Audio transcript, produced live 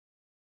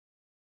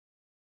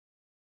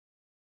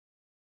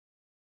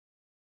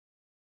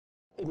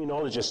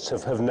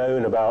Immunologists have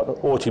known about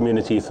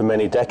autoimmunity for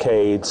many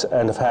decades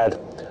and have had,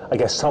 I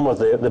guess, some of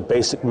the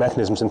basic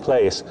mechanisms in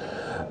place.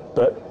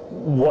 But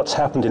what's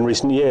happened in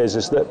recent years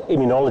is that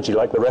immunology,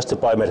 like the rest of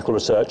biomedical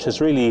research,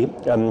 has really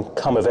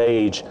come of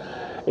age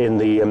in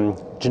the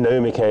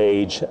genomic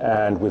age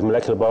and with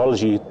molecular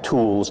biology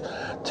tools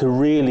to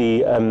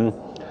really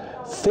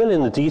fill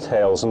in the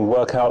details and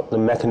work out the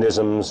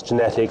mechanisms,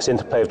 genetics,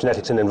 interplay of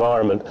genetics and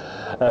environment,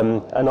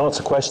 and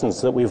answer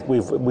questions that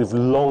we've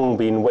long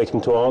been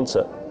waiting to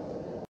answer.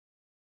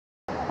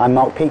 I'm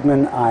Mark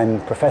Peakman.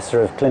 I'm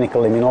Professor of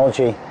Clinical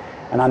Immunology,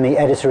 and I'm the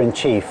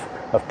Editor-in-Chief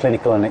of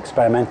Clinical and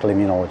Experimental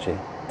Immunology.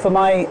 For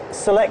my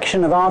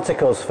selection of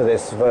articles for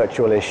this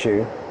virtual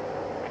issue,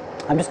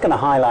 I'm just going to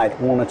highlight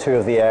one or two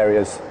of the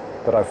areas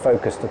that I've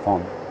focused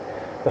upon.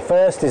 The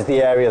first is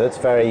the area that's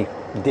very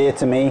dear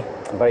to me,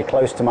 very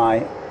close to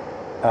my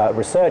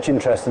research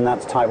interest, and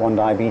that's type 1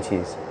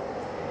 diabetes.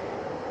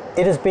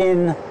 It has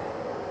been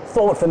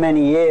thought for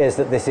many years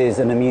that this is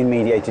an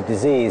immune-mediated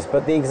disease,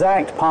 but the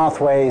exact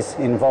pathways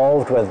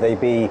involved, whether they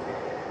be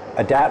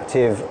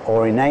adaptive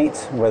or innate,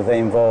 whether they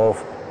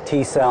involve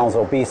T cells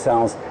or B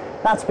cells,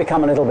 that's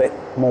become a little bit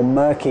more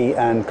murky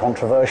and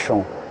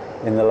controversial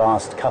in the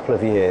last couple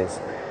of years.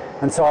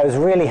 And so I was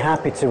really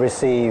happy to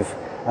receive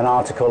an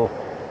article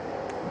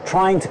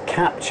trying to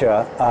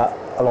capture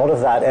a lot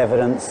of that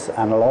evidence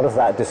and a lot of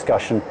that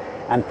discussion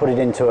and put it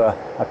into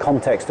a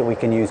context that we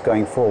can use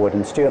going forward.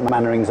 And Stuart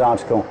Mannering's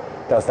article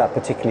does that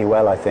particularly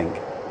well, I think.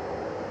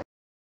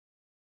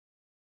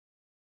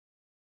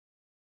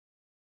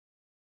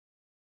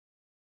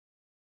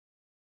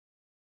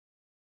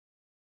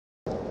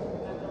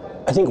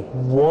 I think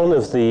one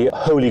of the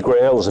holy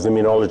grails of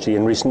immunology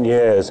in recent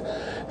years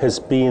has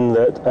been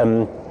that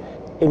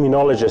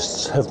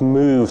immunologists have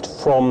moved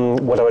from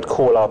what I would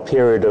call our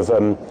period of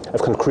kind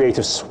of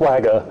creative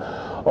swagger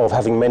of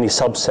having many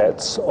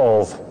subsets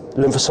of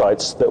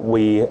lymphocytes that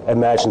we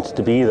imagined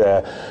to be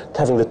there, to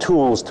having the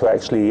tools to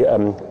actually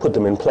put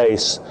them in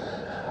place,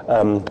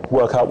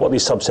 work out what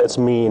these subsets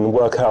mean,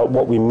 work out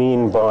what we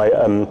mean by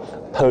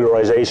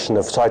polarization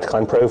of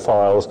cytokine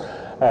profiles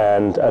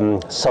and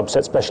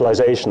subset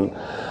specialization.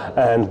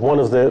 And one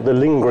of the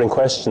lingering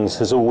questions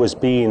has always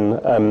been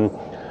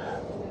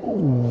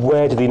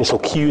where did the initial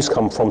cues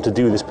come from to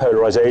do this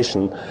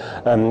polarization?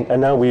 And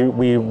now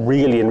we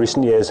really in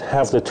recent years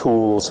have the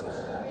tools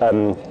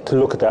to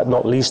look at that,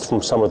 not least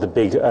from some of the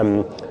big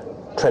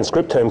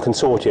transcriptome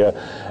consortia.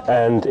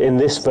 And in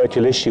this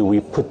virtual issue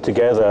we put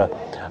together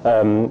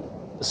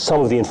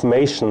some of the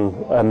information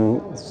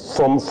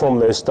from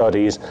those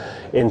studies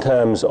in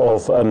terms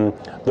of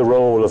the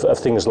role of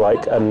things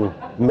like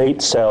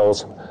mate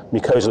cells,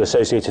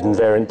 Mucosal-associated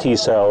invariant T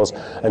cells,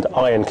 and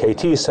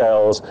iNKT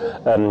cells,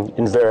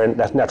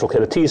 invariant natural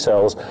killer T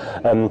cells,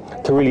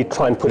 to really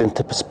try and put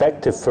into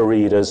perspective for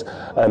readers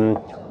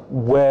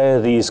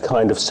where these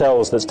kind of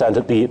cells that stand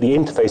at the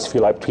interface, if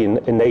you like, between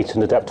innate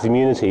and adaptive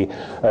immunity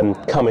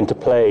come into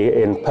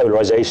play in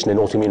polarization in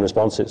autoimmune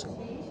responses.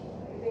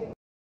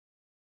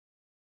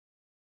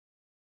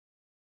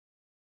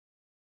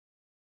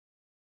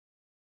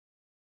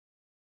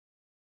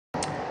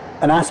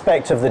 An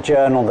aspect of the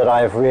journal that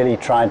I have really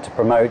tried to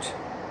promote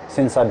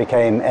since I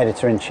became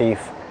Editor-in-Chief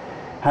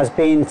has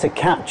been to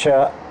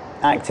capture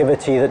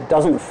activity that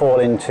doesn't fall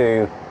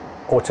into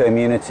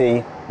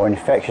autoimmunity or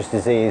infectious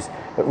disease,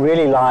 but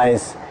really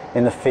lies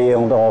in the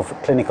field of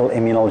clinical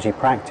immunology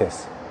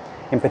practice.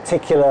 In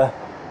particular,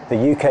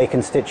 the UK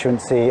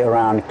constituency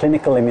around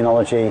clinical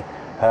immunology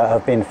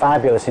have been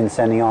fabulous in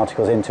sending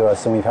articles into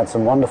us, and we've had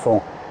some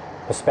wonderful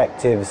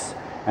perspectives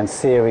and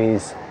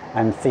series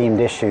and themed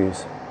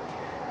issues.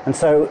 And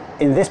so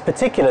in this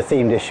particular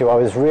themed issue, I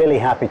was really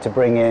happy to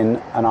bring in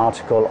an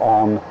article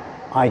on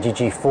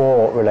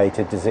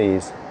IgG4-related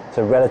disease. It's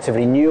a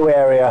relatively new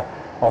area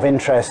of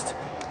interest,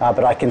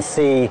 but I can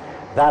see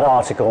that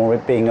article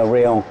being a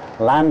real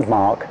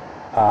landmark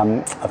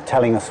of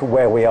telling us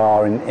where we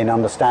are in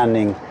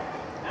understanding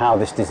how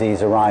this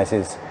disease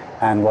arises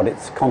and what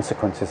its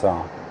consequences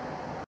are.